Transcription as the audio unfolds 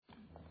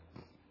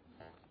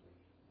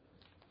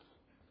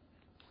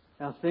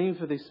Our theme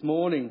for this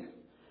morning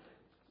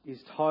is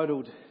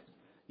titled,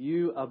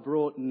 You Are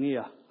Brought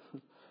Near.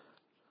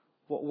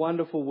 What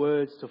wonderful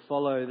words to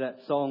follow that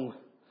song.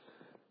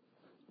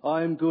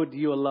 I am good,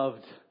 you are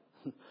loved.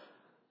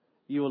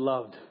 You are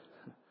loved.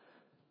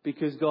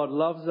 Because God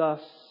loves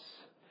us,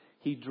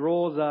 He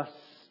draws us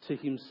to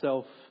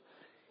Himself.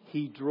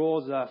 He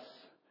draws us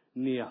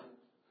near.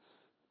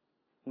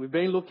 We've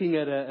been looking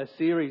at a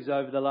series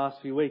over the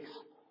last few weeks.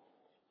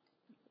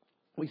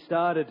 We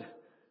started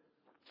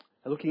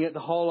looking at the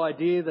whole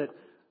idea that,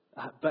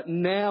 but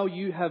now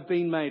you have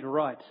been made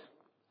right.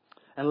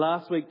 And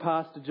last week,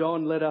 Pastor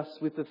John led us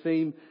with the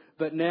theme,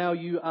 but now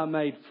you are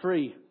made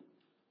free.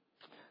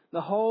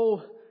 The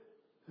whole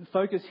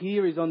focus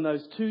here is on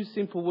those two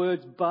simple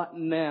words, but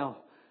now,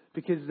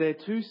 because they're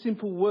two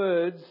simple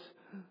words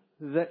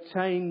that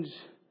change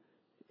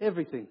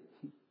everything.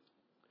 You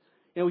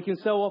know, we can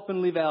so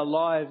often live our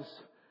lives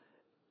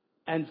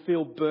and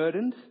feel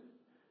burdened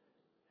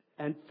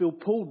and feel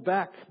pulled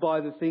back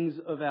by the things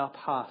of our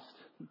past.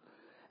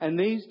 And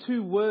these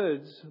two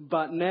words,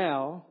 but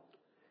now,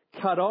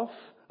 cut off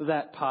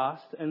that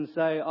past and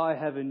say, I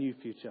have a new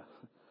future.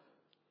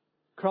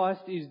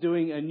 Christ is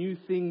doing a new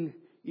thing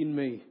in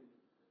me.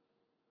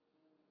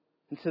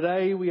 And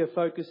today we are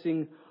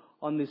focusing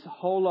on this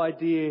whole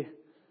idea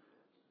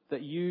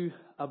that you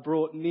are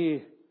brought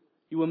near.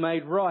 You were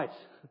made right.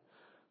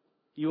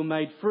 You were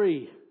made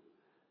free.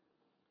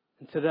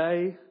 And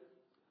today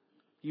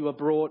you are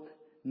brought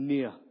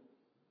near.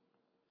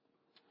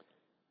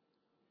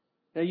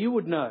 Now you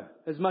would know,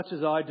 as much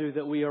as I do,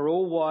 that we are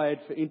all wired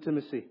for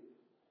intimacy.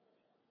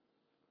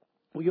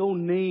 We all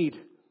need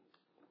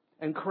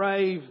and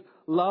crave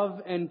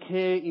love and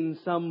care in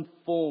some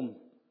form.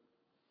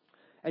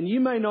 And you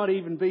may not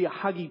even be a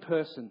huggy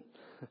person,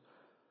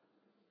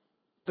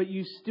 but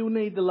you still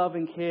need the love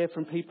and care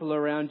from people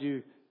around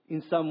you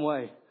in some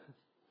way.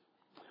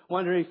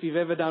 Wonder if you've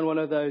ever done one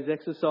of those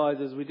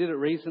exercises. We did it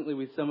recently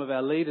with some of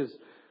our leaders,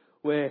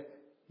 where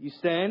you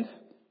stand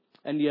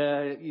and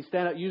you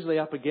stand up, usually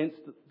up against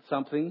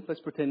something. Let's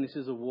pretend this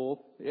is a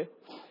wall, yeah?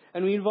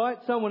 And we invite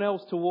someone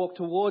else to walk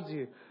towards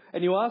you,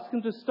 and you ask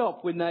them to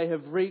stop when they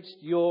have reached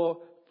your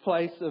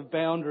place of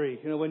boundary,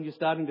 you know, when you're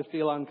starting to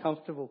feel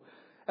uncomfortable.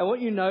 And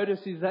what you notice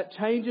is that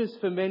changes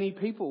for many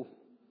people.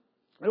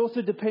 It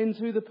also depends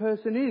who the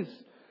person is.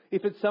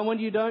 If it's someone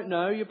you don't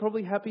know, you're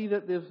probably happy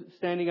that they're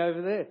standing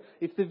over there.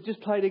 If they've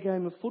just played a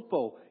game of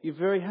football, you're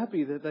very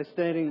happy that they're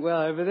standing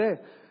well over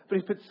there. But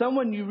if it's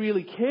someone you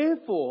really care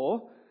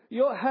for,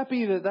 you're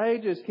happy that they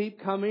just keep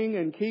coming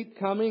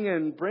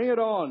and bring it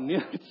on. You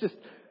know, it's just,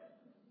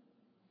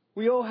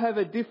 we all have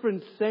a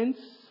different sense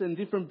and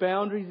different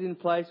boundaries in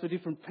place for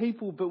different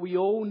people, but we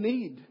all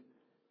need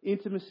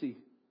intimacy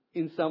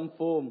in some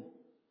form.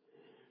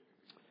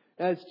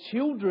 As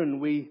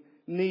children, we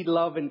need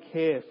love and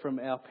care from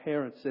our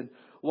parents, and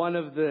one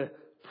of the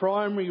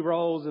primary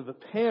roles of a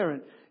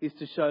parent is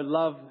to show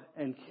love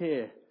and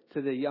care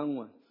to their young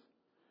ones.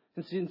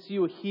 And since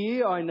you are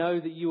here, I know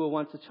that you were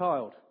once a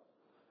child.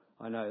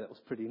 I know that was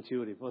pretty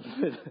intuitive,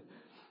 wasn't it?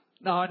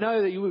 No, I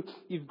know that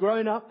you've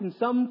grown up in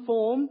some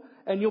form,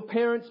 and your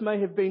parents may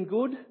have been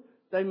good,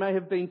 they may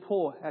have been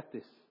poor at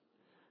this.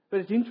 But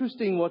it's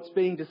interesting what's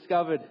being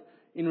discovered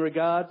in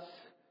regards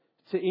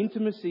to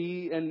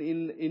intimacy and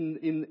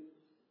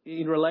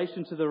in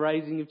relation to the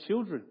raising of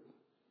children.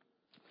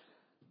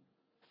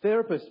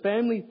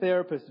 Family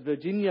therapist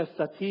Virginia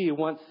Satir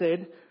once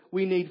said,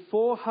 we need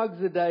 4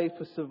 hugs a day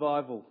for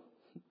survival.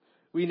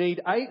 We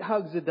need 8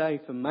 hugs a day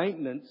for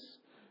maintenance,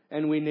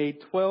 and we need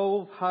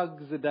 12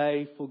 hugs a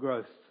day for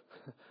growth.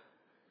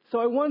 So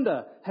I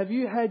wonder, have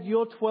you had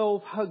your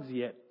 12 hugs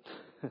yet?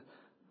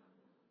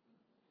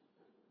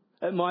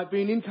 It might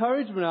be an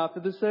encouragement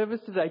after the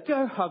service today.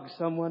 Go hug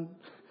someone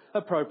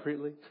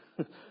appropriately.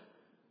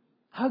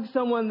 Hug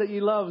someone that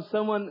you love,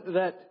 someone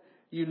that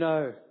you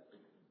know.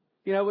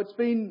 You know, it's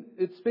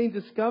been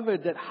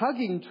discovered that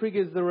hugging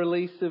triggers the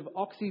release of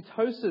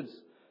oxytocin.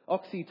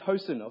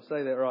 I'll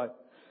say that right.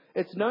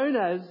 It's known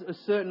as a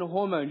certain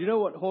hormone. Do you know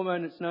what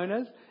hormone it's known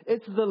as?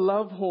 It's the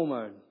love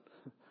hormone.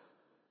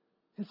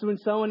 And so when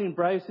someone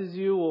embraces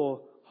you or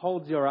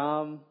holds your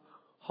arm,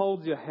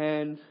 holds your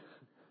hand,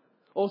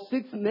 or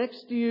sits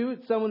next to you,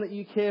 it's someone that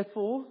you care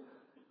for,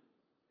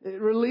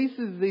 it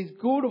releases these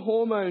good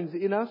hormones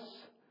in us.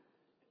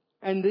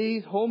 And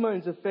these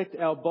hormones affect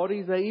our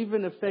bodies. They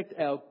even affect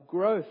our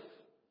growth.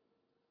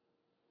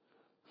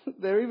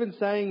 They're even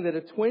saying that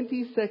a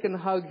 20-second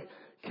hug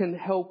can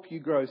help you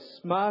grow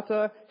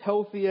smarter,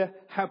 healthier,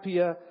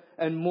 happier,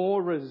 and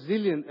more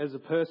resilient as a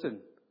person.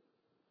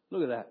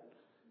 Look at that.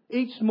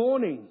 Each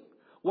morning,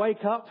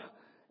 wake up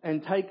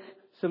and take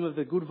some of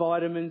the good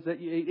vitamins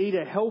that you eat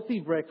a healthy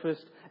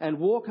breakfast, and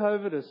walk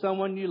over to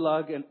someone you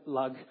love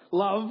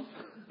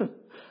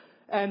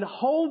and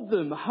hold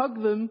them,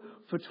 hug them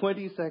for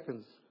 20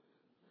 seconds.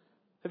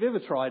 Have you ever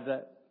tried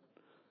that?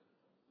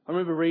 I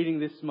remember reading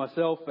this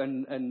myself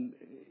and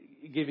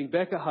giving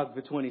Beck a hug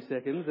for 20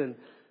 seconds.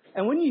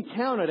 And when you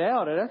count it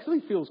out, it actually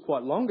feels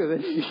quite longer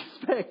than you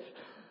expect.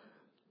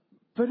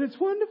 But it's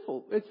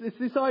wonderful. It's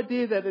this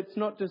idea that it's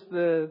not just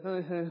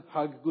the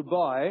hug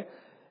goodbye.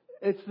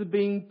 It's the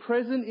being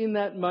present in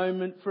that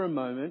moment for a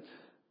moment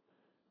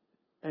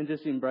and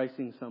just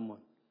embracing someone.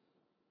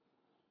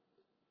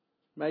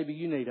 Maybe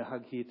you need a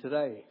hug here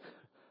today.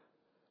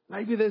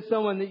 Maybe there's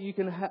someone that you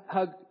can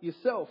hug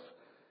yourself.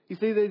 You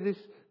see, there's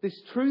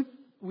this truth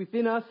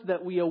within us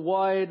that we are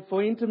wired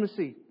for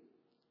intimacy.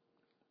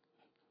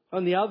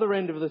 On the other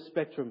end of the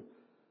spectrum,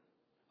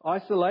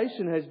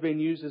 isolation has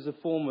been used as a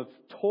form of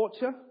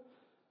torture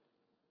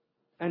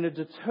and a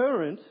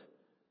deterrent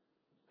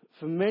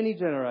for many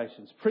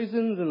generations.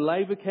 Prisons and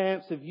labour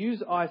camps have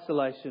used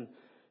isolation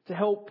to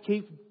help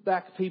keep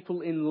back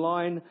people in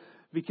line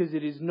because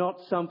it is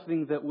not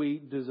something that we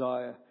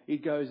desire.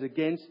 It goes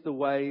against the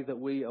way that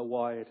we are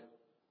wired.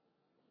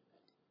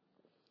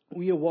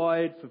 We are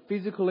wired for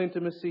physical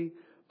intimacy,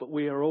 but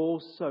we are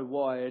also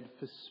wired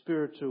for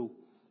spiritual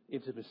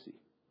intimacy.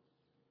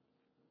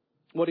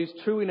 What is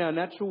true in our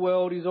natural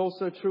world is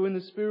also true in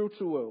the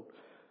spiritual world.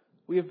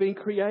 We have been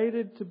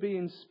created to be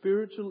in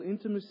spiritual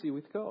intimacy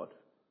with God.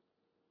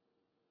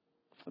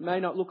 It may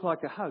not look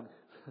like a hug.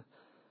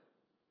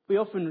 We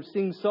often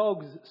sing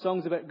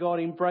songs about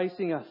God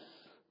embracing us.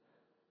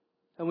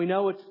 And we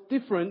know it's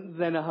different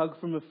than a hug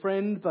from a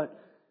friend,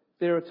 but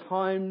there are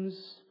times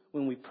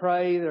when we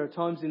pray, there are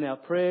times in our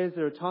prayers,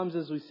 there are times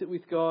as we sit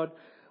with God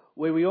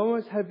where we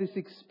almost have this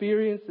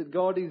experience that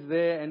God is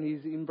there and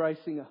He's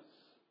embracing us.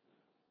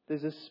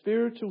 There's a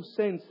spiritual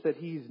sense that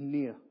He is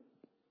near.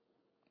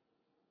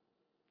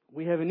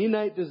 We have an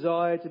innate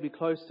desire to be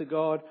close to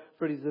God,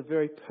 for it is the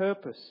very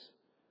purpose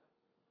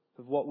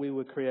of what we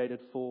were created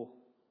for.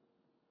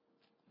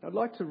 I'd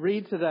like to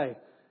read today,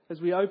 as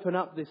we open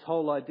up this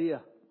whole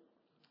idea,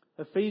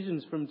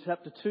 Ephesians from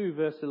chapter 2,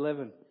 verse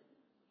 11.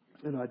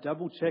 And I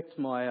double-checked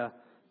my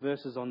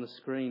verses on the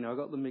screen. I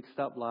got them mixed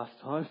up last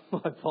time.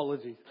 My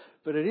apologies.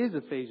 But it is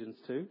Ephesians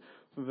 2,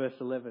 from verse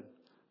 11. It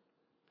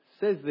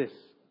says this,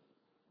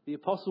 the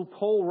Apostle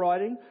Paul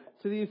writing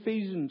to the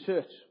Ephesian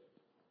church.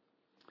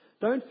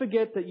 Don't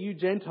forget that you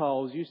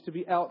Gentiles used to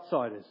be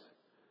outsiders.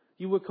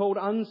 You were called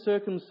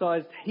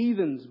uncircumcised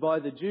heathens by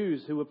the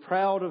Jews who were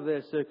proud of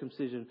their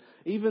circumcision,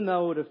 even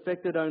though it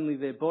affected only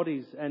their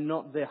bodies and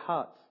not their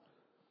hearts.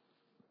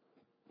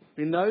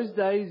 In those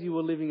days you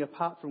were living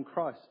apart from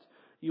Christ.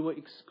 You were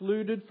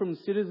excluded from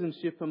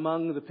citizenship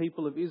among the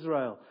people of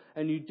Israel,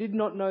 and you did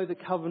not know the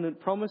covenant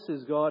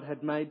promises God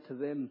had made to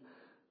them.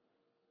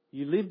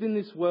 You lived in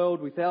this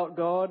world without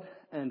God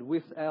and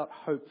without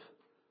hope.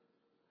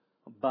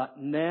 But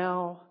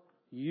now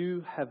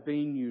you have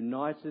been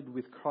united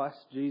with Christ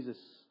Jesus.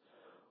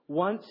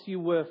 Once you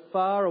were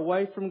far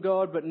away from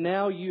God, but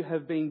now you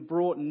have been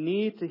brought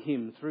near to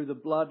Him through the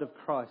blood of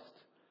Christ.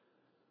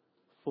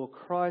 For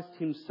Christ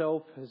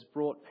Himself has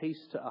brought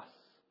peace to us.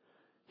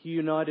 He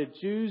united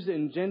Jews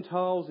and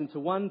Gentiles into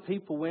one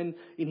people when,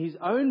 in His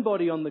own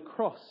body on the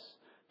cross,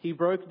 He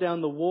broke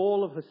down the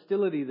wall of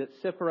hostility that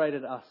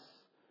separated us.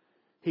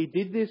 He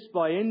did this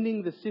by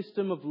ending the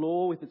system of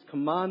law with its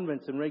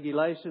commandments and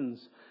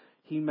regulations.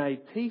 He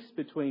made peace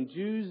between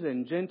Jews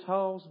and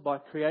Gentiles by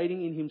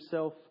creating in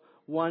Himself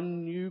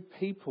one new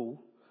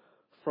people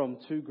from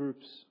two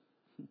groups.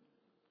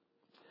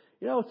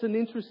 You know, it's an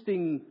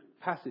interesting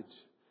passage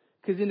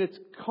because in its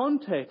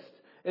context,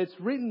 it's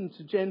written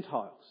to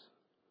Gentiles.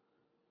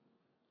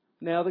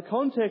 Now, the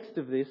context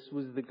of this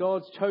was that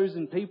God's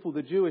chosen people,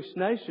 the Jewish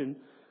nation,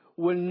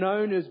 were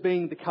known as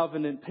being the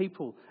covenant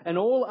people. And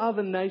all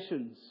other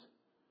nations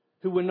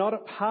who were not a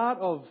part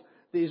of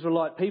the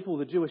Israelite people,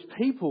 the Jewish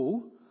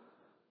people,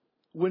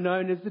 were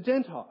known as the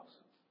Gentiles.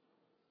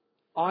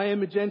 I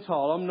am a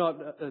Gentile. I'm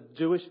not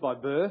Jewish by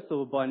birth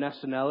or by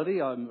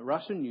nationality. I'm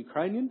Russian,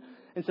 Ukrainian.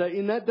 And so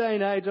in that day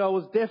and age, I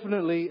was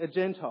definitely a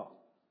Gentile.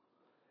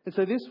 And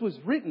so this was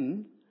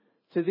written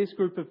to this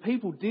group of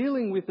people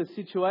dealing with a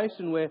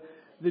situation where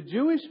the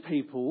Jewish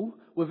people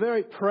were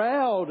very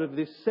proud of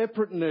this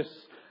separateness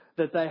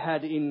that they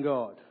had in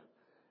God.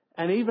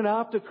 And even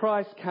after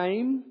Christ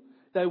came,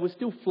 they were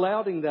still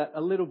flouting that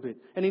a little bit.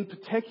 And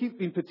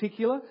in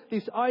particular,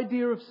 this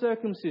idea of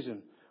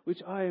circumcision, which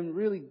I am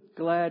really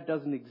glad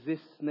doesn't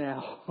exist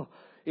now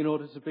in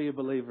order to be a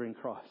believer in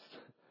Christ.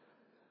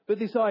 But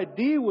this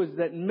idea was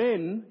that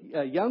men,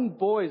 young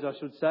boys I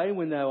should say,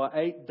 when they were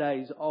 8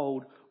 days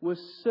old, were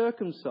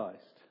circumcised.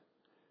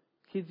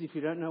 Kids, if you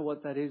don't know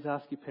what that is,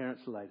 ask your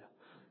parents later.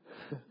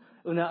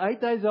 When they were 8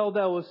 days old,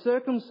 they were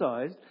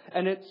circumcised,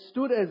 and it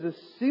stood as a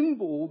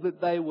symbol that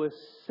they were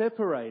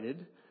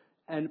separated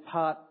and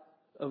part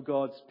of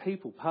God's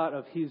people, part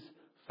of His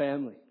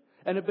family.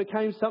 And it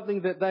became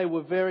something that they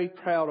were very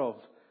proud of.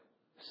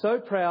 So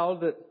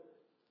proud that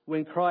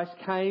when Christ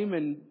came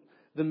and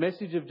the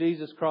message of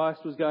Jesus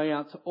Christ was going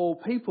out to all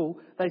people,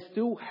 they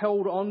still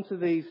held on to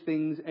these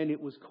things, and it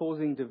was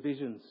causing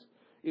divisions.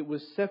 It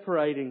was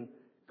separating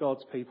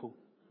God's people.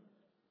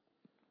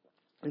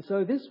 And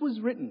so this was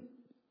written.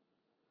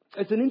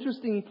 It's an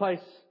interesting place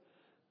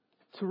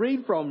to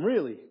read from,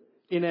 really,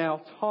 in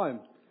our time,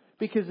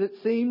 because it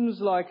seems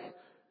like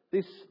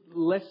this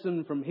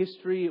lesson from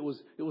history, it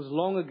was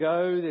long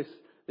ago.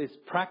 this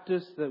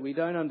practice that we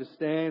don't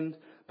understand,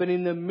 but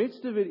in the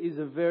midst of it is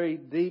a very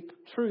deep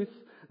truth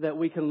that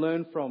we can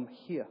learn from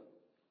here.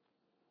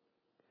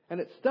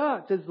 And it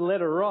starts, as the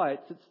letter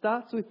writes, it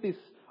starts with this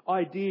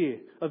idea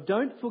of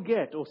don't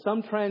forget, or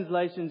some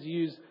translations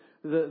use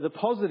the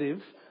positive,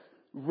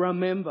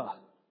 remember.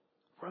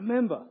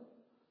 Remember.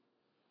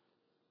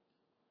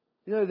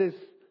 You know, there's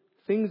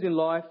things in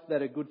life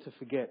that are good to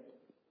forget.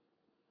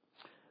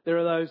 There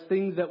are those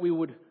things that we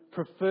would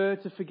prefer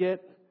to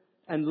forget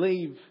and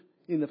leave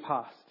in the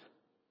past.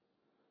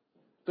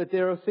 But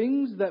there are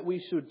things that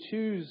we should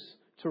choose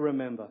to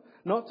remember,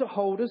 not to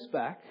hold us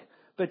back,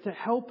 but to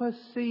help us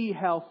see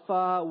how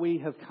far we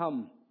have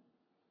come.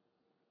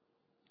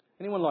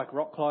 Anyone like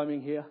rock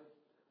climbing here?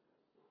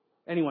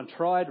 Anyone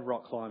tried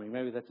rock climbing?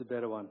 Maybe that's a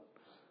better one.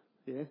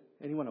 Yeah?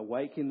 Anyone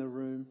awake in the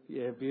room?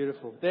 Yeah,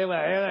 beautiful. There they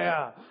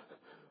are.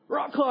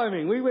 Rock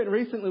climbing. We went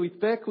recently with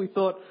Beck. We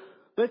thought,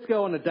 let's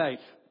go on a date.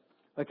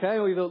 Okay?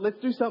 We thought, let's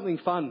do something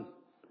fun.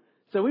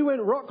 So we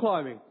went rock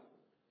climbing.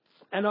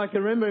 And I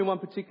can remember in one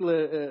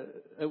particular,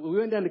 we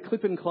went down to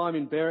Clip and Climb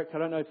in Berwick. I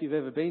don't know if you've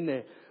ever been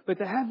there. But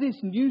to have this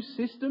new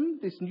system,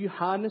 this new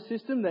harness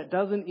system that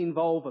doesn't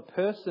involve a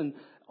person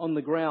on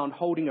the ground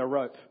holding a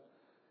rope.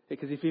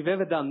 Because if you've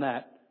ever done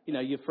that, you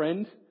know, your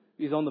friend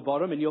is on the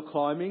bottom and you're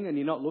climbing and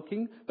you're not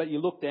looking, but you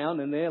look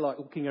down and they're like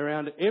looking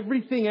around at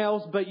everything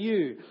else but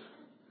you.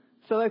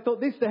 So they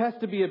thought there has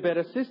to be a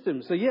better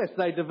system. So yes,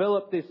 they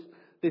developed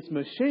this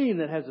machine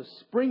that has a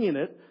spring in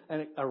it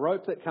and a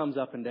rope that comes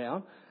up and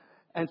down.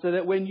 And so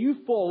that when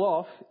you fall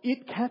off,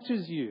 it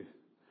catches you.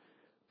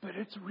 But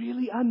it's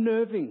really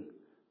unnerving.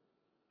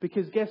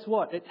 Because guess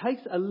what? It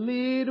takes a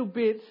little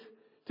bit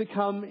to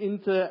come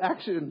into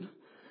action.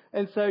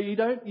 And so you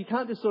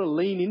can't just sort of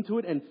lean into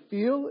it and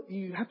feel.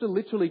 You have to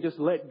literally just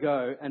let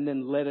go and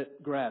then let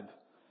it grab.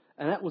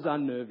 And that was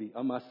unnerving,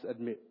 I must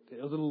admit.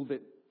 It was a little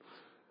bit...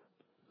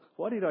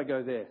 Why did I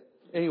go there?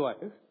 Anyway,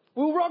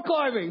 we were rock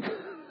climbing.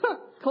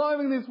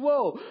 Climbing this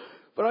wall.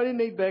 But I didn't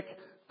need Beck.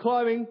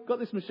 Climbing, got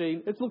this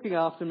machine, it's looking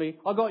after me.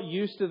 I got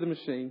used to the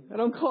machine and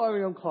I'm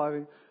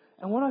climbing.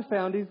 And what I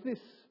found is this.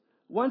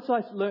 Once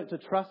I learnt to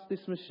trust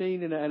this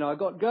machine and I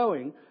got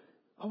going,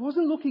 I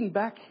wasn't looking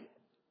back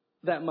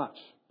that much.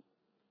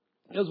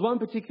 There was one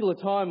particular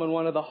time on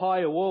one of the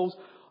higher walls,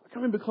 I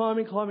can remember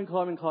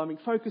climbing,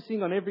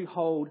 focusing on every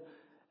hold,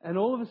 and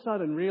all of a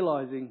sudden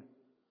realising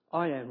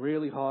I am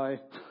really high.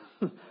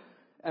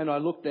 And I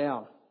looked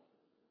down.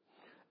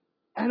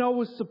 And I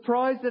was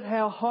surprised at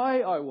how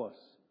high I was.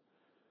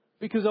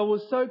 Because I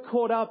was so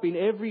caught up in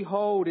every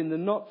hold, in the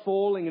not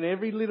falling, and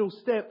every little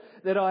step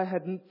that I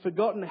had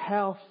forgotten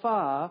how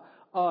far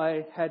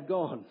I had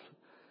gone.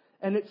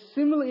 And it's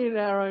similar in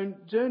our own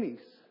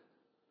journeys.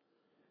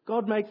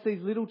 God makes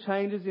these little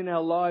changes in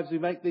our lives. We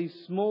make these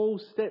small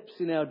steps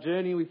in our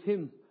journey with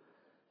Him.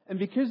 And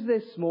because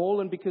they're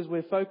small and because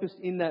we're focused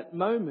in that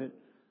moment,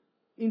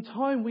 in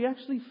time we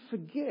actually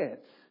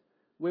forget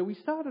where we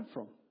started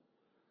from.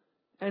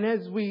 And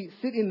as we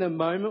sit in the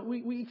moment,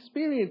 we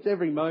experience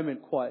every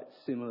moment quite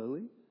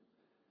similarly.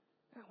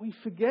 We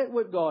forget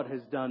what God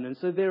has done. And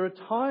so there are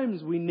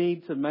times we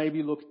need to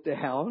maybe look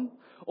down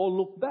or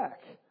look back.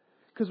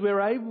 Because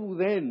we're able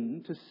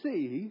then to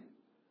see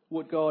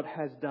what God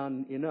has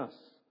done in us.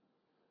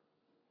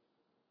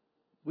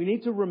 We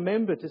need to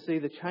remember to see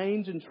the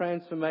change and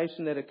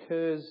transformation that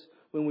occurs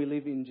when we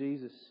live in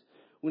Jesus.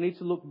 We need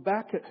to look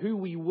back at who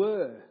we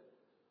were,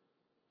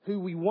 who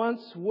we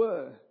once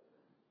were,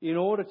 in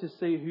order to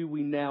see who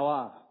we now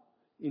are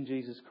in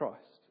Jesus Christ.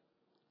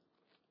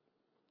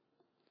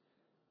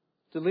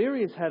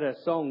 Delirious had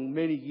a song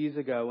many years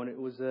ago, and it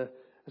was a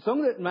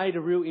song that made a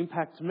real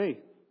impact to me.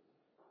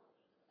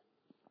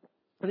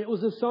 And it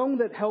was a song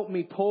that helped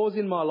me pause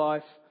in my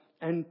life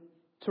and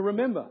to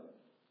remember.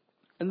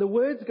 And the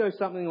words go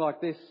something like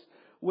this: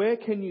 where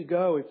can you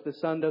go if the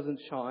sun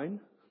doesn't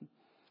shine?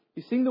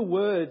 You sing the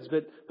words,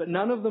 but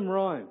none of them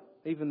rhyme,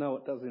 even though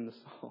it does in the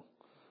song.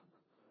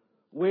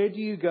 Where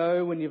do you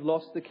go when you've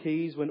lost the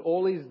keys, when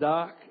all is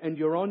dark and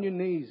you're on your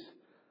knees?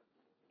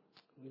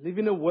 We live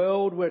in a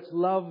world where its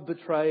love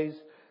betrays,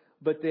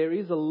 but there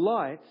is a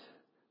light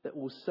that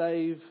will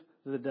save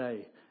the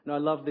day. And I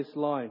love this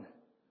line.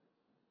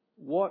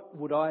 What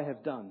would I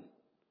have done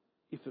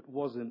if it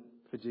wasn't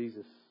for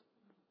Jesus?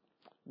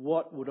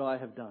 What would I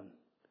have done?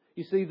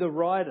 You see, the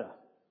writer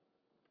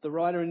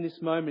in this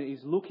moment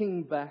is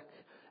looking back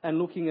and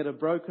looking at a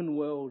broken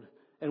world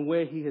and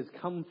where he has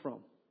come from,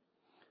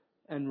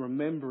 and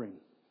remembering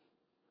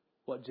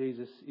what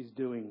Jesus is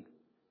doing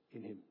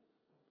in him.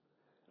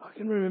 I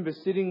can remember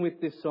sitting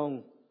with this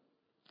song.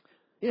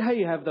 You know how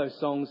you have those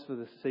songs for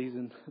the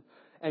season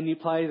and you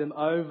play them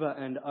over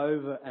and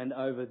over and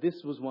over?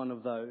 This was one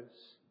of those.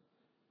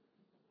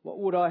 What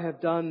would I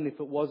have done if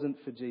it wasn't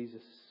for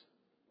Jesus?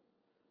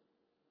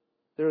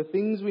 There are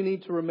things we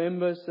need to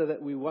remember so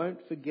that we won't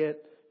forget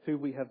who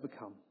we have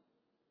become.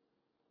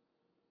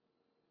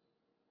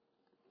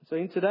 So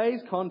in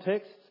today's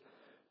context,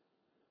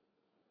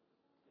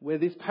 where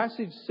this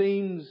passage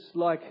seems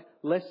like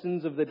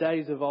lessons of the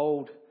days of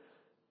old,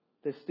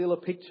 there's still a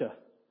picture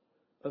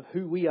of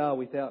who we are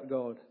without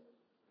God.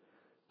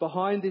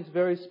 Behind this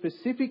very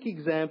specific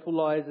example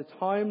lies a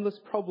timeless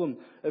problem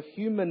of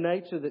human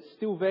nature that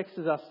still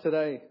vexes us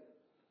today.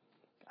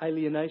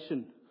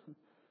 Alienation,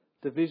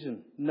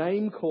 division,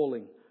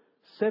 name-calling,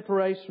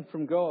 separation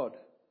from God,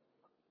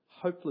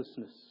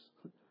 hopelessness.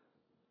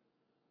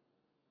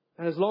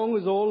 And as long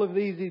as all of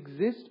these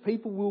exist,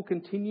 people will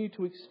continue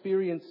to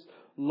experience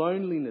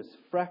loneliness,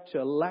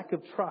 fracture, lack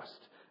of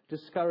trust,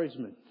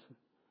 discouragement.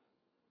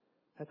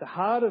 At the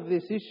heart of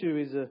this issue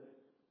is a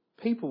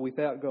people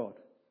without God.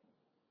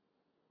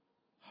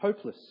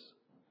 Hopeless.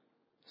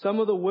 Some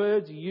of the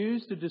words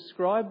used to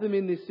describe them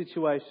in this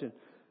situation,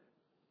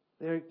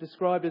 they're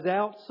described as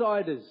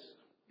outsiders,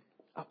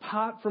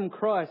 apart from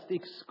Christ,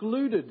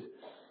 excluded,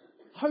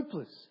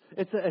 hopeless.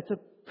 It's a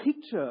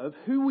picture of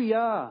who we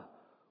are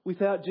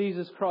without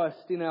Jesus Christ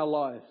in our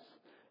lives.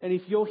 And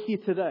if you're here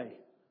today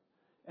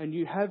and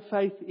you have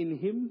faith in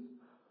Him,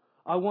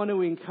 I want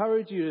to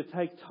encourage you to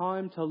take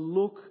time to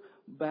look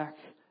back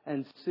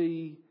and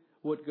see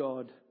what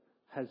God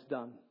has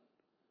done.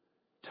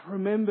 To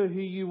remember who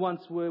you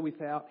once were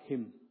without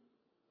Him.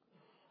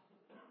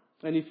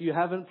 And if you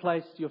haven't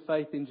placed your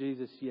faith in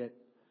Jesus yet,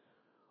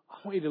 I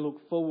want you to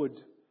look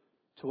forward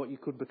to what you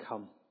could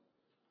become.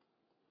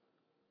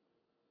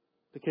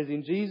 Because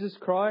in Jesus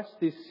Christ,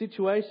 this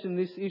situation,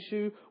 this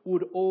issue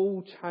would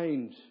all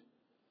change.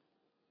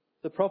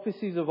 The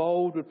prophecies of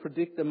old would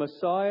predict a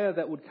Messiah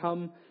that would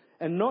come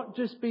and not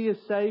just be a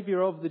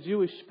saviour of the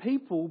Jewish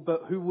people,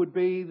 but who would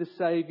be the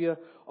saviour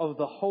of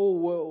the whole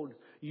world,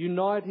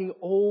 uniting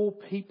all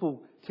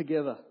people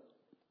together.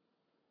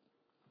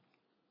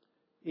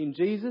 In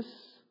Jesus,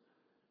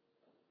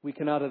 we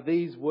can utter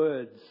these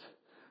words,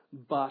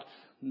 but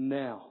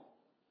now.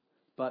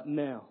 But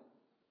now.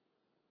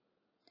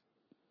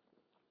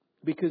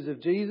 Because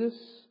of Jesus,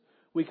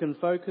 we can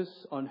focus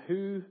on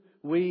who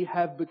we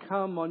have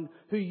become, on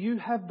who you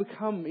have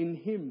become in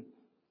Him.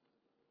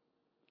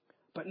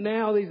 But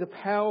now these are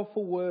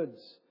powerful words.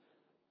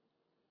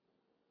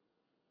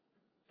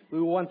 We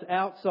were once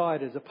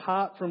outsiders,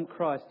 apart from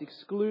Christ,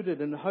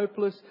 excluded and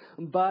hopeless,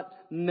 but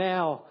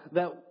now.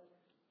 That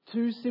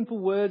two simple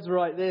words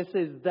right there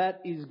says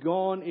that is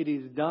gone, it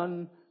is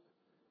done.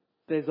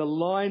 There's a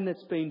line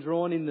that's been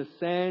drawn in the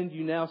sand.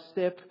 You now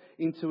step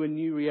into a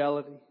new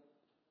reality.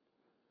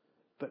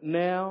 But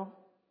now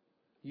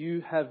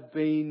you have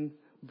been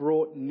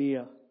brought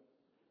near.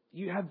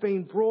 You have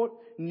been brought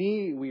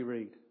near, we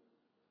read.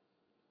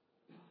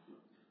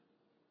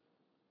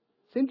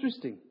 It's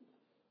interesting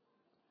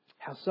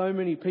how so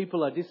many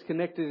people are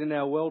disconnected in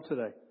our world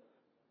today.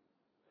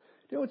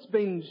 You know, it's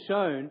been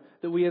shown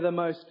that we are the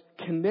most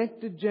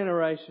connected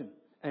generation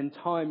and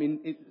time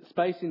in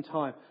space and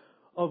time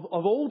of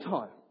all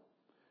time.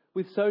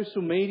 With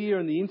social media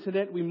and the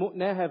internet, we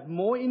now have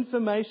more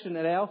information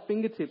at our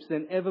fingertips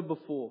than ever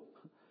before.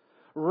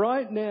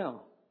 Right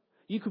now,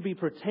 you could be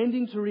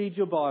pretending to read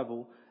your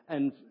Bible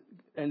and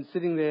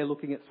sitting there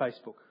looking at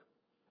Facebook.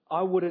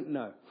 I wouldn't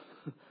know.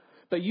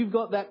 But you've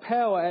got that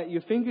power at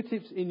your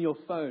fingertips in your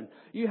phone.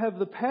 You have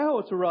the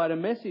power to write a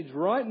message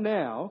right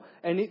now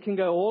and it can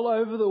go all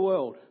over the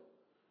world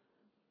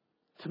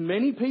to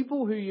many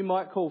people who you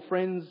might call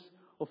friends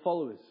or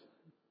followers.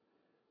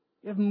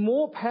 You have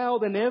more power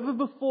than ever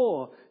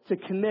before to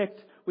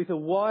connect with a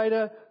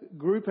wider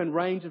group and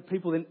range of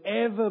people than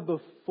ever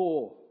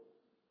before.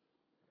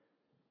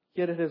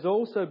 Yet it has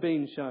also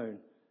been shown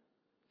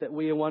that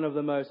we are one of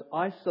the most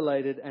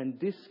isolated and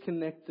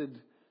disconnected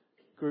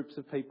groups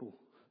of people.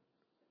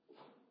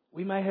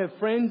 We may have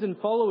friends and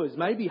followers,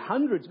 maybe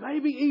hundreds,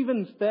 maybe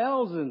even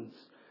thousands,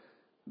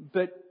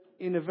 but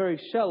in a very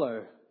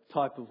shallow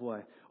type of way.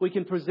 We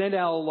can present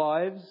our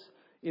lives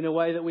in a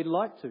way that we'd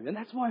like to. And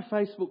that's why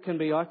Facebook can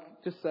be, I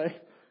just say,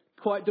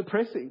 quite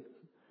depressing.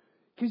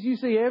 Because you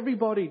see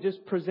everybody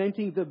just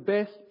presenting the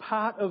best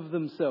part of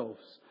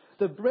themselves,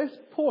 the best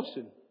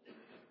portion.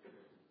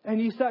 And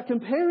you start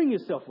comparing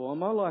yourself. Well,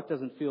 my life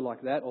doesn't feel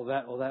like that or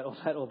that or that or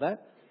that or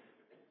that.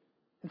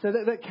 And so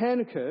that can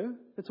occur.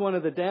 That's one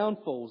of the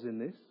downfalls in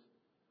this.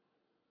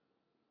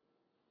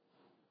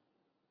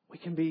 We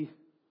can be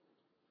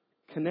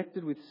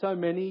connected with so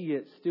many,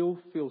 yet still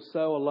feel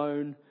so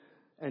alone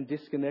and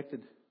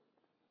disconnected.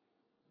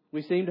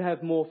 We seem to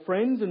have more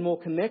friends and more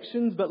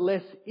connections, but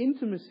less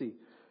intimacy,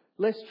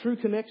 less true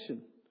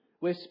connection.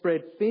 We're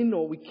spread thin,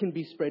 or we can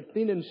be spread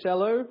thin and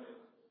shallow,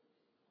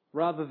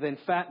 rather than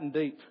fat and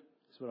deep,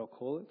 is what I'll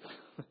call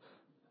it.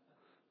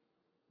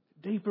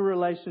 Deeper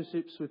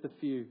relationships with a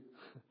few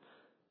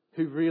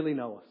who really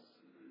know us,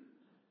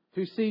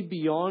 who see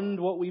beyond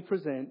what we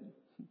present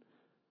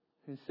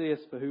and see us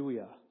for who we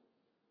are.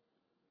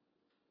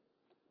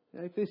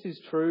 Now, if this is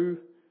true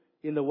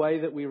in the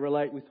way that we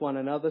relate with one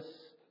another,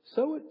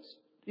 so it's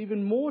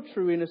even more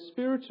true in a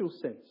spiritual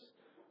sense.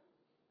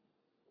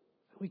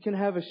 We can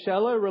have a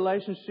shallow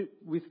relationship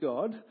with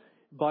God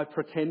by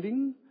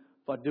pretending,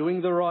 by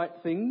doing the right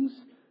things,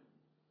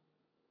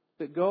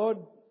 but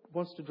God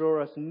wants to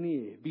draw us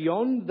near,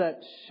 beyond that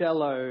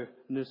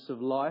shallowness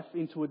of life,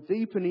 into a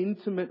deep and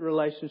intimate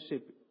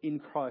relationship in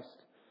Christ.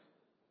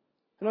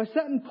 And I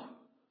sat and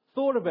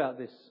thought about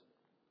this.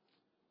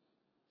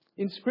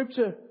 In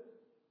Scripture,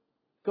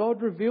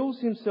 God reveals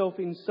himself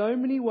in so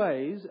many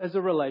ways as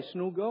a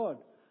relational God.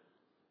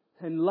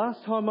 And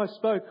last time I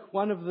spoke,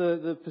 one of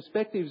the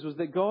perspectives was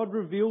that God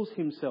reveals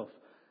himself.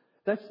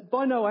 That's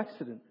by no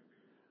accident.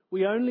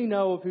 We only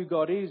know of who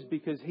God is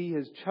because he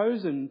has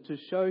chosen to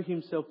show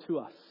himself to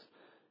us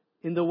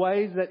in the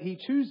ways that he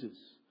chooses.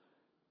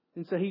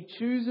 And so he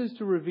chooses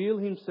to reveal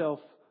himself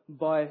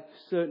by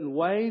certain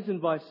ways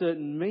and by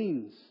certain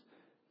means,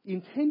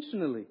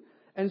 intentionally.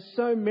 And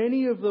so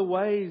many of the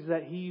ways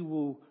that he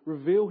will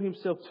reveal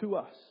himself to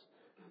us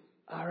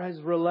are as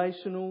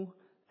relational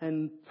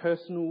and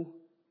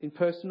in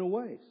personal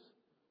ways.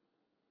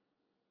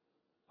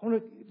 I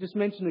want to just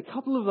mention a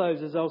couple of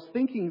those as I was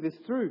thinking this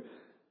through.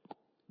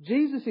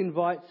 Jesus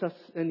invites us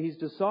and his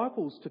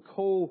disciples to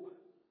call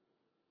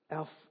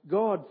our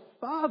God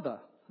Father.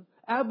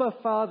 Abba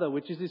Father,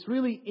 which is this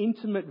really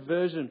intimate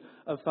version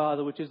of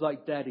Father, which is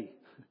like Daddy.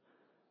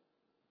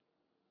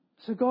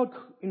 So God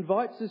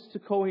invites us to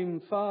call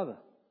him Father.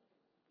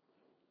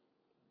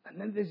 And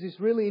then there's this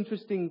really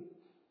interesting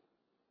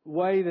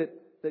way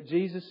that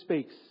Jesus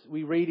speaks.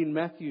 We read in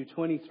Matthew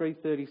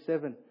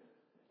 23:37.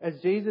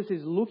 As Jesus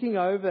is looking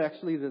over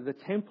actually the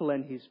temple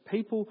and his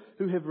people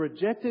who have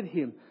rejected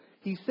him,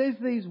 he says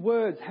these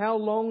words, "How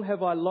long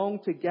have I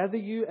longed to gather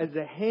you as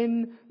a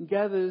hen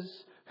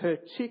gathers her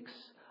chicks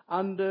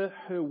under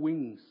her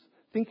wings."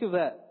 Think of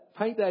that.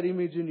 Paint that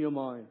image in your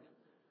mind.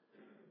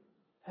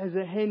 As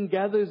a hen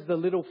gathers the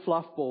little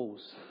fluff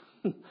balls,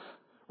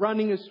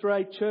 running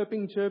astray,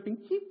 chirping,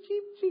 cheep,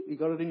 cheep, cheep. You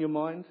got it in your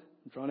mind?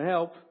 I'm trying to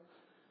help.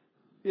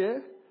 Yeah?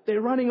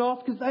 They're running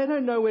off because they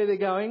don't know where they're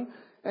going.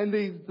 And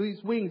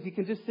these wings, you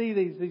can just see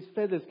these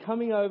feathers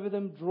coming over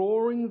them,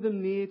 drawing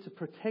them near to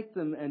protect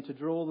them and to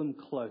draw them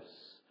close.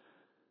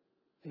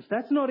 If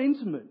that's not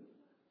intimate,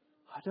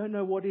 I don't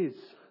know what is.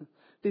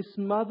 This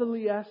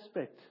motherly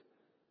aspect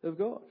of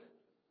God.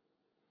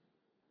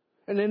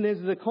 And then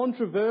there's the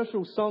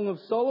controversial Song of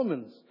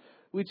Solomon's,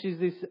 which is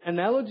this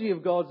analogy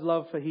of God's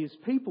love for his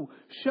people,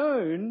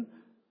 shown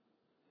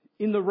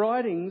in the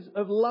writings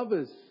of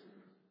lovers.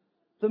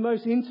 The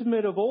most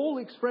intimate of all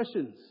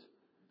expressions.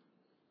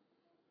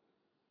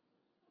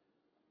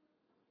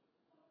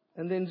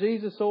 And then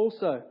Jesus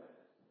also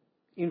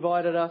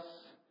invited us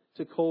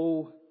to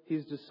call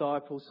his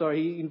disciples,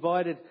 he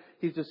invited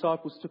his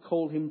disciples to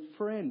call him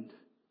friend.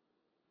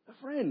 A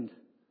friend.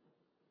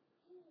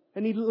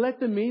 And he let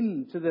them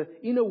into the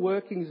inner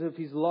workings of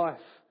his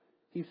life.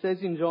 He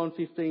says in John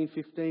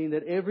 15:15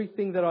 that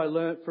everything that I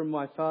learnt from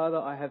my Father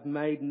I have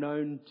made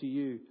known to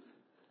you.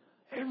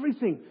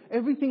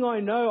 Everything I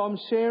know I'm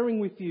sharing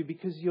with you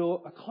because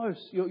you're a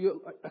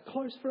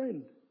close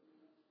friend.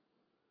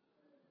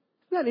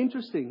 Isn't that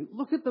interesting?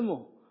 Look at them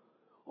all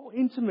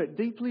intimate,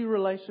 deeply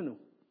relational.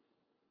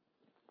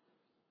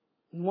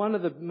 And one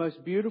of the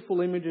most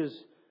beautiful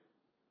images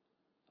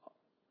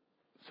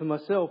for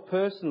myself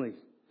personally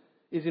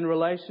is in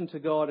relation to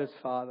God as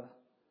Father.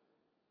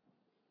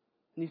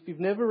 And if you've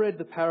never read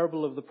the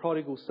parable of the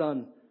prodigal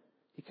son,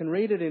 you can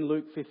read it in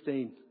Luke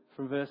 15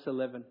 from verse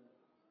 11.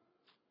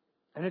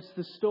 And it's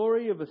the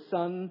story of a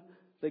son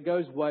that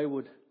goes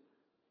wayward,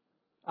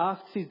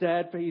 asks his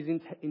dad for his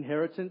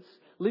inheritance,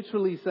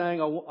 literally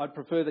saying, I'd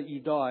prefer that you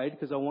died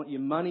because I want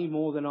your money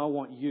more than I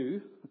want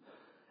you.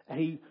 And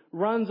he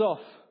runs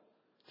off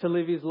to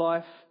live his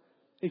life.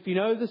 If you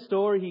know the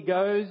story, he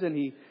goes and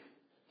he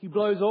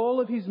blows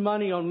all of his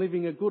money on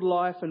living a good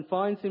life and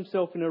finds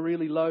himself in a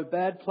really low,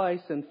 bad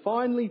place and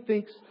finally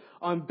thinks,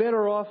 I'm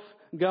better off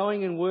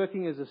going and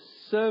working as a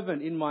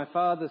servant in my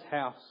father's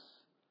house.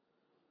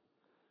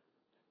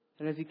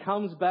 And as he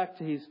comes back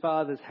to his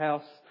father's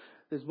house,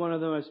 there's one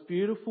of the most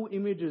beautiful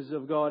images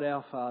of God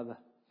our Father.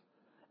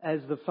 As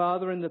the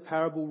father in the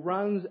parable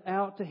runs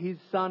out to his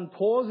son,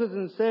 pauses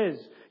and says,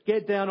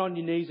 get down on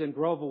your knees and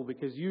grovel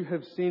because you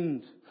have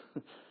sinned.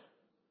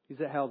 Is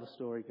that how the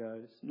story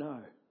goes?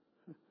 No.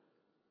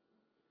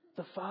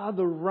 The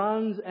father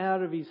runs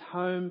out of his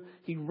home,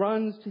 he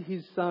runs to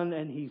his son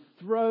and he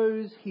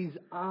throws his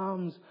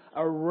arms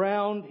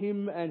around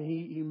him and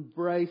he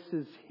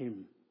embraces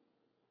him.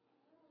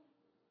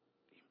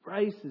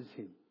 Embraces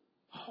him,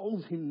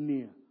 holds him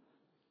near.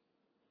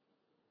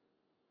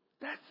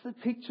 That's the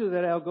picture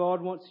that our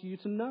God wants you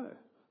to know.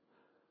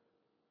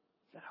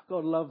 That our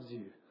God loves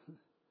you.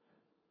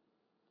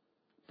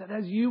 That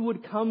as you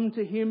would come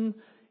to him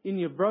in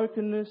your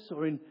brokenness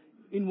or in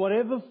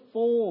whatever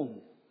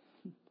form,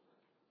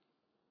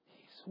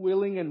 he's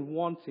willing and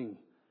wanting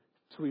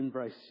to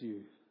embrace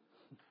you.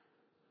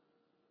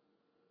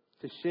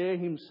 To share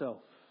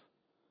himself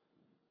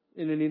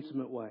in an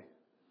intimate way.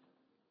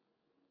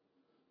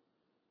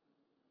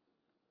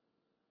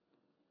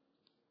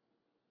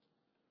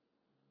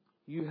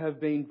 You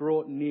have been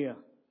brought near.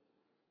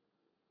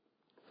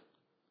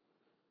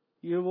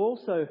 You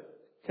also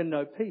can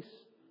know peace.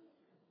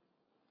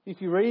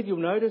 If you read, you'll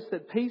notice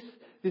that peace,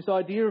 this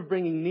idea of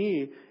bringing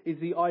near, is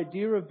the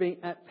idea of being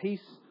at peace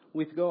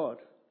with God.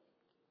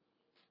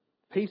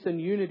 Peace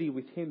and unity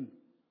with him.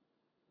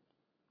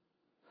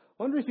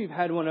 I wonder if you've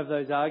had one of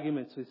those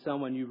arguments with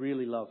someone you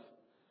really love.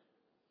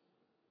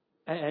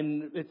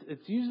 And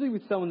it's usually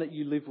with someone that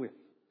you live with.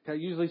 Okay,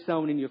 usually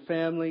someone in your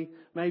family,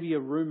 maybe a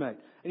roommate.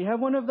 And you have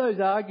one of those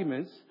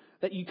arguments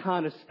that you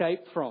can't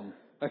escape from.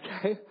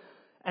 Okay?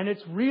 And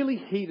it's really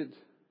heated.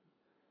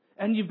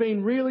 And you've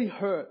been really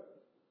hurt.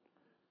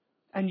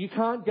 And you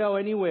can't go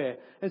anywhere.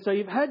 And so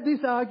you've had this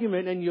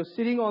argument and you're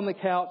sitting on the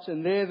couch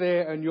and they're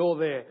there and you're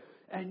there.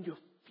 And you're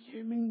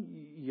fuming,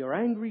 you're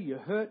angry, you're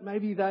hurt.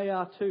 Maybe they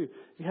are too.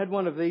 You had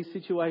one of these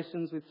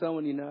situations with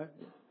someone you know.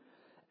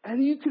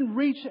 And you can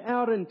reach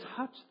out and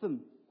touch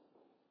them.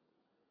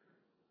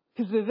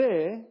 Because they're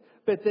there,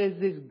 but there's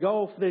this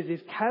gulf, there's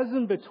this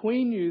chasm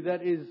between you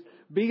that is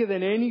bigger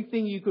than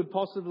anything you could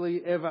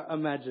possibly ever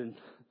imagine.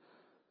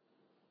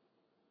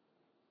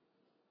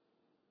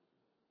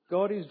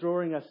 God is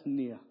drawing us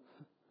near.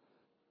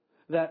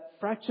 That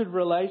fractured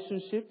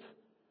relationship,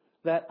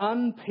 that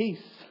unpeace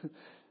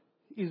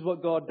is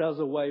what God does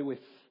away with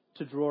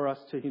to draw us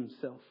to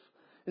Himself.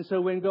 And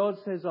so when God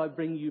says, I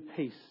bring you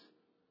peace,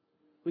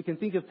 we can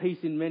think of peace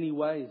in many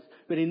ways.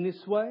 But in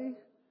this way,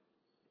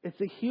 it's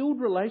a healed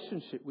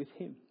relationship with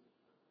Him.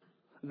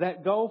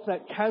 That gulf,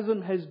 that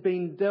chasm has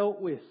been dealt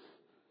with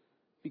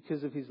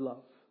because of His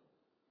love.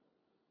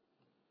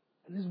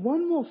 And there's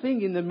one more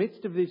thing in the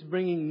midst of this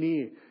bringing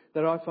near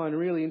that I find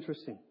really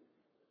interesting.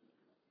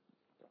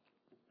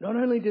 Not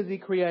only does He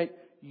create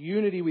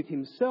unity with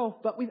Himself,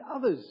 but with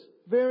others.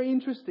 Very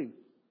interesting.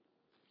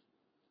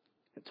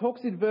 It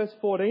talks in verse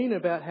 14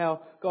 about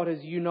how God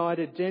has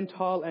united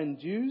Gentile and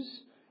Jews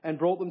and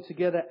brought them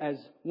together as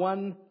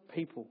one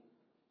people.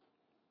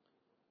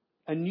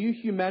 A new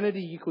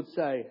humanity, you could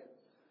say.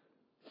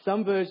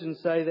 Some versions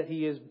say that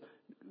He has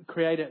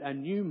created a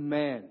new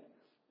man.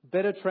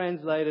 Better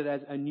translated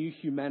as a new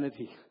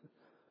humanity.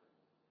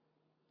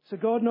 So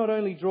God not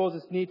only draws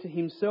us near to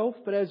Himself,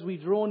 but as we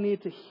draw near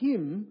to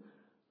Him,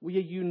 we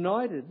are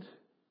united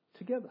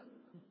together.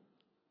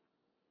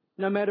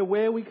 No matter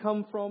where we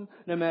come from,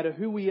 no matter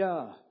who we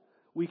are,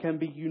 we can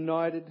be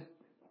united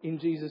in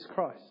Jesus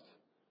Christ.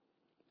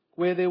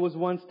 Where there was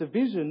once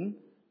division,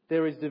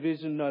 there is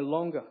division no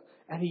longer.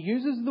 And He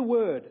uses the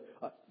word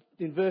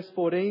in verse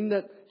 14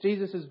 that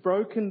Jesus has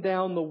broken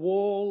down the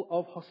wall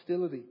of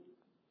hostility.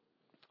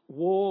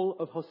 Wall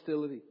of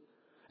hostility.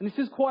 And this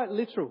is quite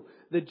literal.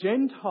 The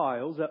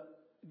Gentiles,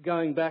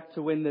 going back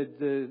to when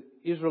the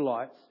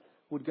Israelites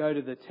would go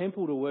to the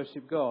temple to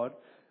worship God,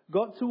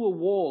 got to a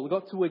wall,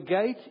 got to a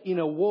gate in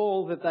a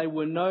wall that they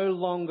were no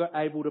longer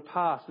able to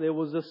pass. There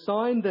was a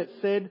sign that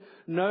said,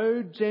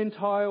 no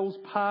Gentiles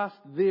past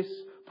this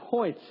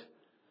point.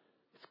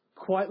 It's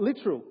quite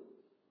literal.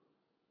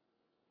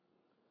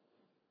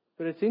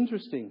 But it's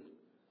interesting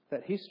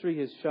that history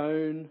has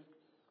shown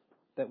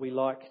that we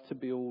like to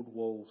build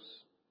walls.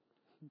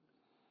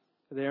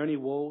 Are there any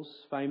walls,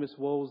 famous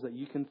walls that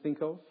you can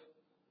think of?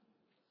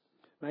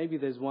 Maybe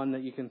there's one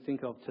that you can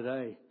think of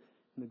today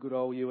in the good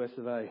old US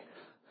of A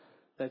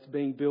that's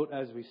being built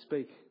as we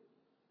speak.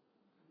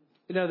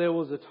 You know, there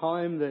was a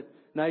time that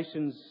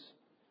nations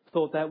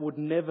thought that would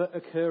never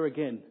occur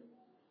again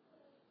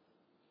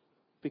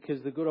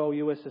because the good old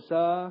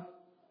USSR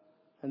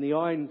and the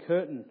Iron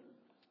Curtain,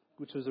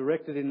 which was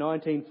erected in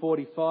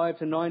 1945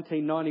 to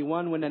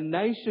 1991, when a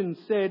nation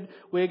said,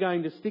 we're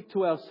going to stick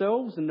to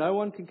ourselves and no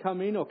one can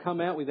come in or come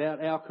out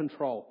without our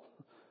control.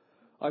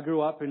 I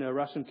grew up in a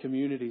Russian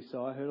community,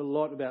 so I heard a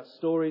lot about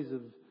stories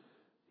of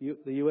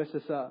the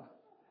USSR.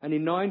 And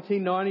in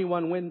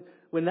 1991,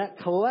 when that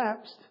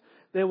collapsed,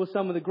 there were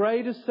some of the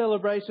greatest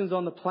celebrations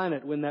on the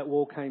planet when that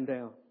wall came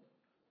down.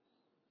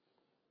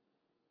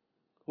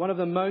 One of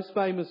the most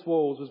famous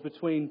walls was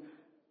between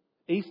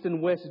East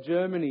and West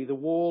Germany, the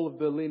Wall of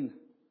Berlin.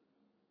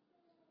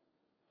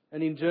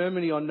 And in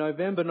Germany on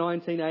November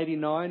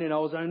 1989, and I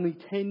was only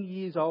 10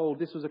 years old,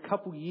 this was a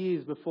couple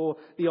years before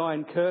the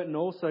Iron Curtain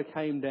also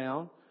came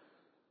down,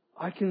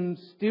 I can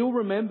still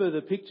remember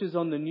the pictures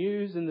on the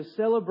news and the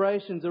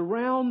celebrations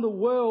around the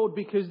world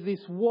because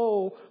this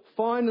wall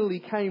finally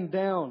came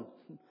down.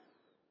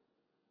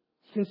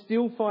 You can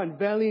still find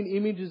valiant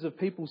images of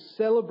people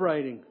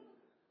celebrating.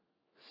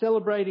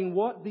 Celebrating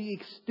what? The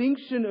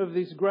extinction of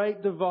this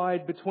great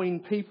divide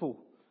between people.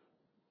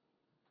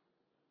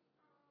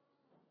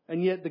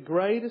 And yet the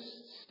greatest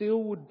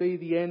still would be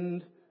the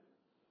end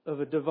of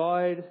a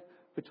divide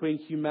between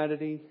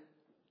humanity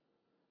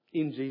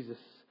in Jesus.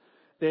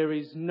 There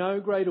is no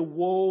greater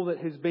wall that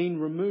has been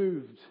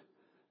removed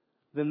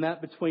than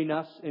that between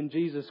us and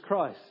Jesus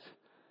Christ,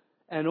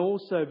 and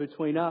also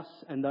between us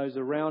and those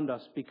around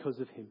us because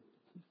of Him.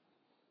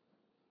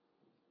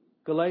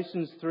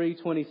 Galatians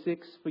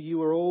 3:26, for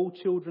you are all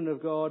children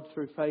of God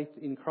through faith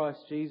in Christ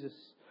Jesus.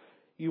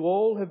 You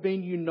all have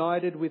been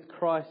united with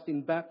Christ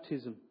in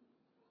baptism.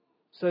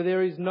 So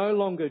there is no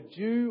longer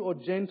Jew or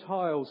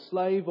Gentile,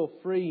 slave or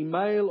free,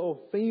 male or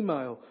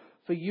female,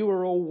 for you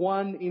are all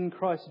one in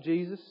Christ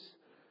Jesus.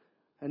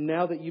 And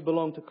now that you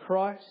belong to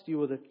Christ, you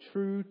are the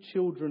true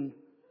children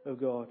of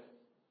God.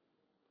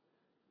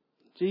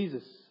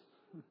 Jesus,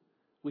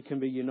 we can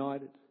be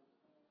united.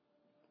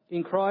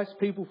 In Christ,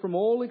 people from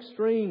all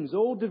extremes,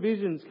 all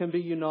divisions can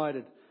be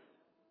united.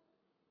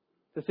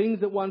 The things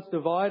that once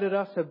divided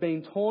us have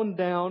been torn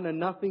down and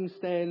nothing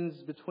stands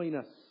between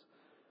us.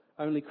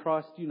 Only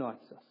Christ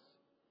unites us.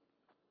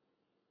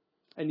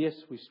 And yes,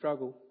 we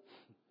struggle.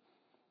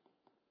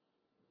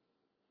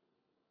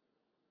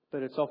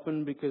 But it's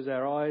often because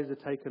our eyes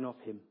are taken off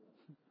Him.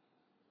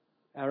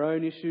 Our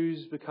own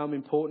issues become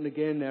important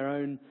again, our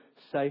own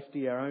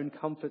safety, our own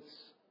comforts.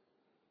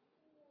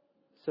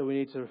 So we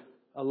need to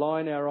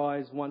align our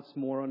eyes once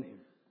more on Him.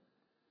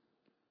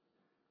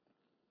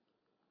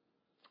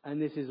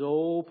 And this is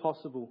all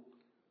possible.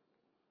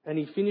 And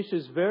he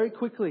finishes very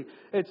quickly.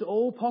 It's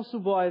all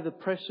possible by the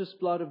precious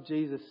blood of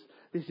Jesus.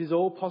 This is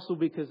all possible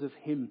because of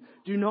Him.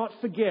 Do not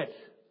forget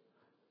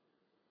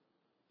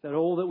that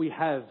all that we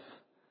have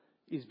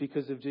is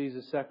because of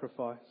Jesus'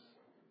 sacrifice.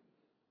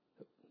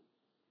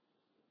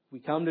 We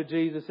come to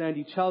Jesus and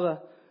each other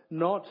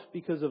not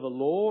because of a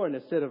law and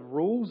a set of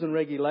rules and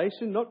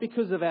regulation, not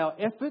because of our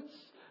efforts,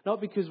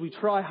 not because we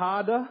try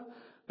harder,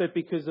 but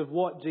because of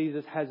what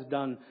Jesus has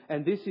done.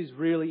 And this is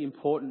really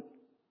important,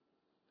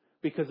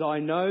 because I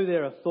know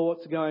there are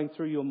thoughts going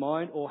through your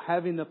mind or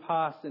have in the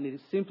past, and it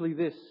is simply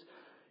this.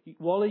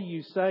 Wally,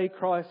 you say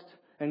Christ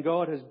and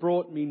God has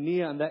brought me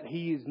near and that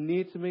He is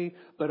near to me,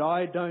 but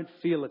I don't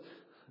feel it.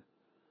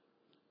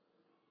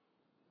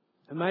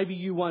 And maybe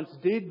you once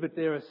did, but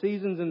there are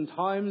seasons and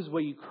times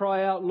where you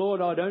cry out,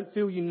 Lord, I don't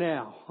feel you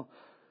now.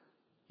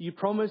 You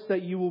promise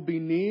that you will be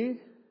near,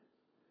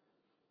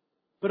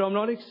 but I'm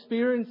not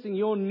experiencing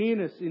your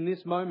nearness in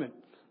this moment.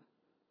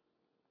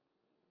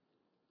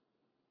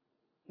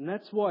 And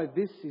that's why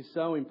this is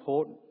so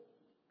important.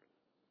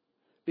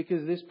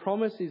 Because this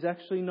promise is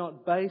actually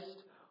not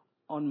based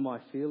on my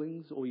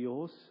feelings or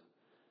yours.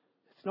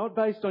 It's not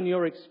based on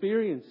your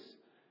experience.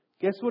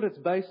 Guess what it's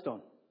based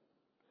on?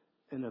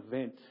 An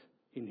event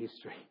in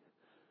history.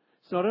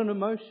 It's not an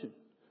emotion.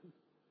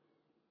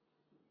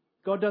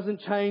 God doesn't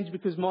change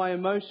because my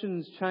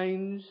emotions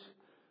change.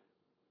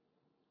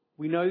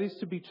 We know this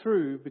to be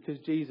true because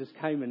Jesus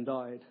came and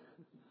died.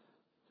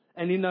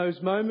 And in those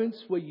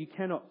moments where you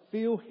cannot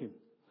feel Him,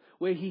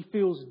 where He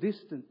feels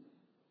distant,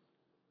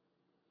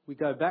 we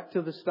go back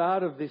to the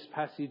start of this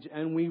passage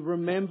and we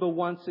remember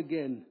once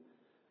again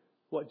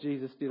what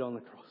Jesus did on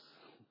the cross.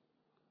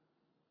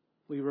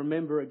 We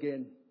remember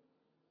again.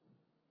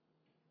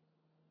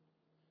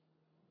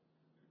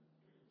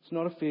 It's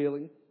not a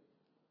feeling,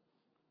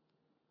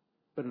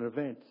 but an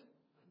event.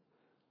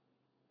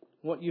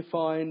 What you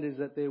find is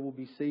that there will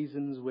be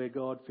seasons where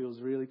God feels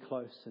really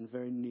close and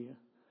very near,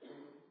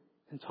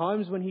 and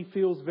times when He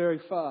feels very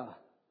far.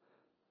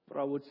 But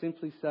I would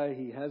simply say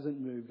He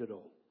hasn't moved at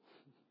all.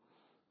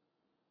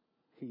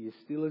 He is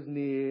still as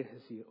near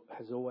as He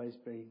has always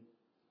been.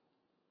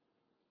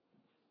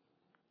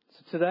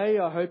 So today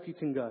I hope you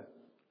can go.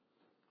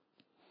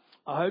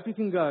 I hope you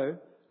can go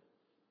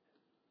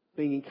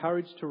being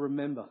encouraged to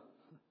remember.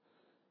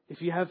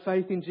 If you have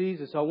faith in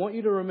Jesus, I want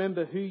you to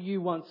remember who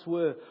you once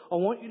were. I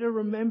want you to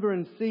remember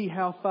and see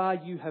how far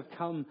you have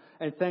come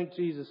and thank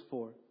Jesus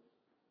for it.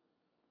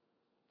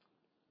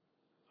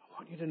 I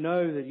want you to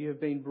know that you have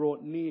been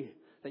brought near,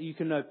 that you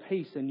can know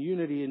peace and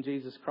unity in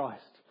Jesus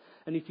Christ.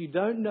 And if you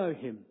don't know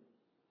Him,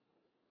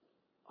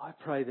 I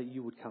pray that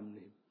you would come to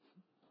Him.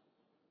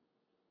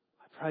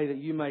 I pray that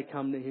you may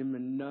come to Him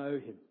and know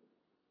Him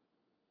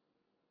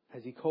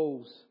as He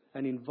calls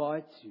and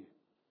invites you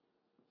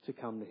to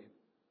come to Him.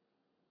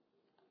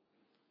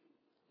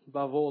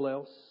 Above all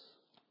else,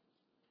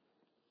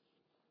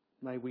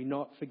 may we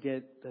not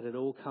forget that it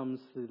all comes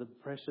through the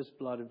precious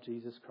blood of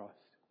Jesus Christ.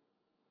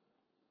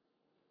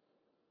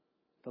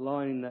 The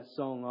line in that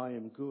song, I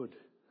am good,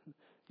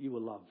 you were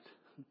loved.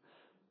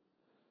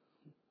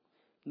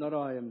 Not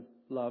I am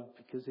loved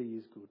because He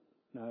is good.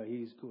 No, He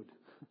is good.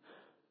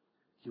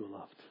 You're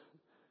loved.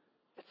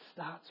 It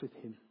starts with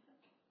Him.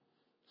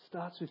 It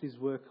starts with His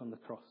work on the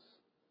cross.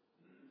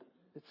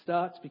 It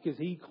starts because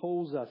He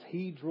calls us.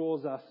 He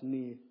draws us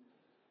near.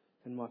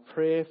 And my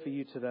prayer for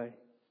you today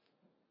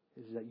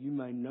is that you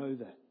may know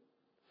that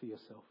for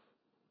yourself.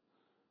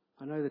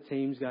 I know the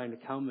team's going to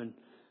come and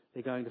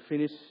they're going to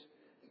finish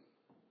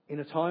in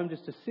a time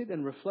just to sit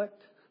and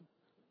reflect.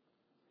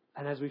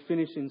 And as we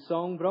finish in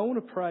song, but I want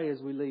to pray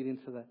as we lead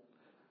into that.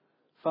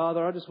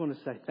 Father, I just want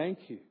to say thank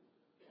you.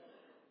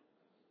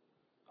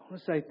 I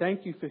want to say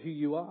thank you for who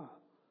you are.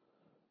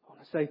 I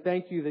want to say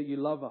thank you that you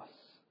love us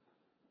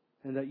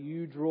and that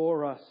you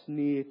draw us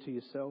near to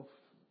yourself.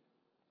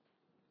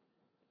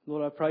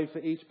 Lord, I pray for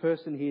each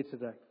person here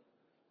today.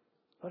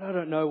 But I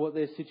don't know what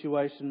their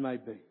situation may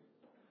be.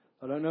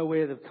 I don't know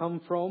where they've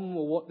come from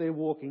or what they're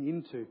walking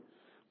into.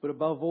 But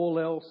above all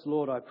else,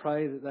 Lord, I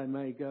pray that they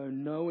may go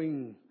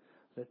knowing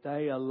that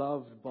they are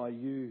loved by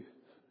you.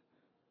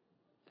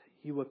 That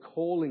you are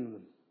calling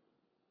them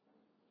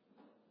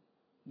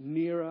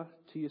nearer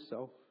to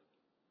yourself.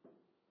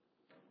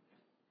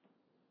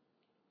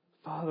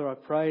 Father, I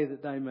pray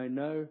that they may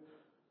know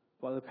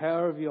by the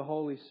power of your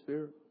Holy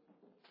Spirit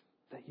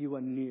that you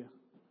are near.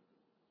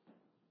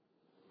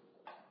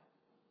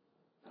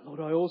 Lord,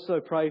 I also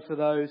pray for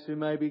those who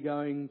may be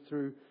going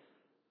through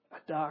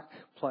a dark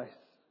place.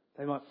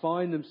 They might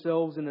find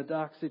themselves in a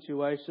dark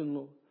situation,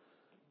 Lord.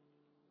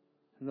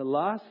 And the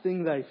last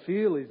thing they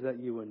feel is that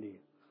you are near.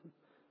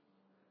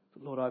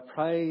 But Lord, I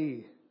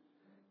pray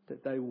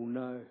that they will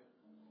know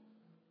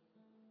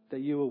that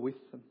you are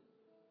with them.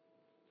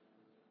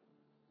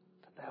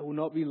 That they will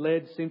not be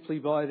led simply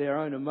by their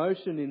own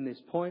emotion in this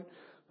point,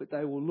 but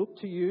they will look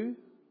to you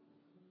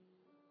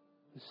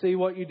and see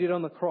what you did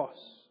on the cross.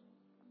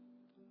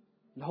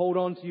 And hold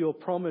on to your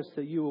promise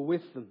that you are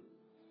with them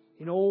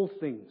in all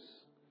things.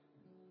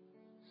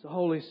 So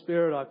Holy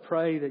Spirit, I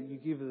pray that you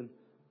give them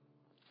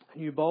a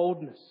new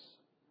boldness,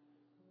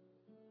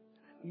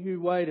 a new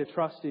way to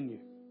trust in you,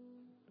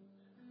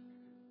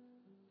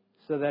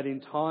 so that in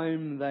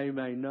time they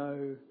may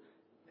know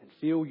and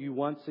feel you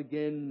once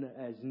again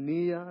as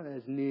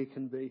near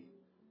can be.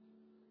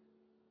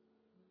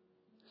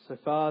 So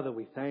Father,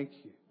 we thank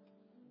you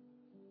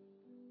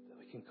that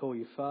we can call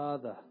you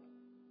Father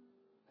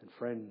and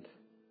friend.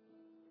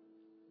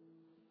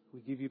 We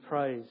give you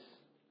praise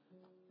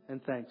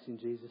and thanks in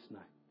Jesus'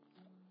 name.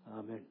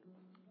 Amen.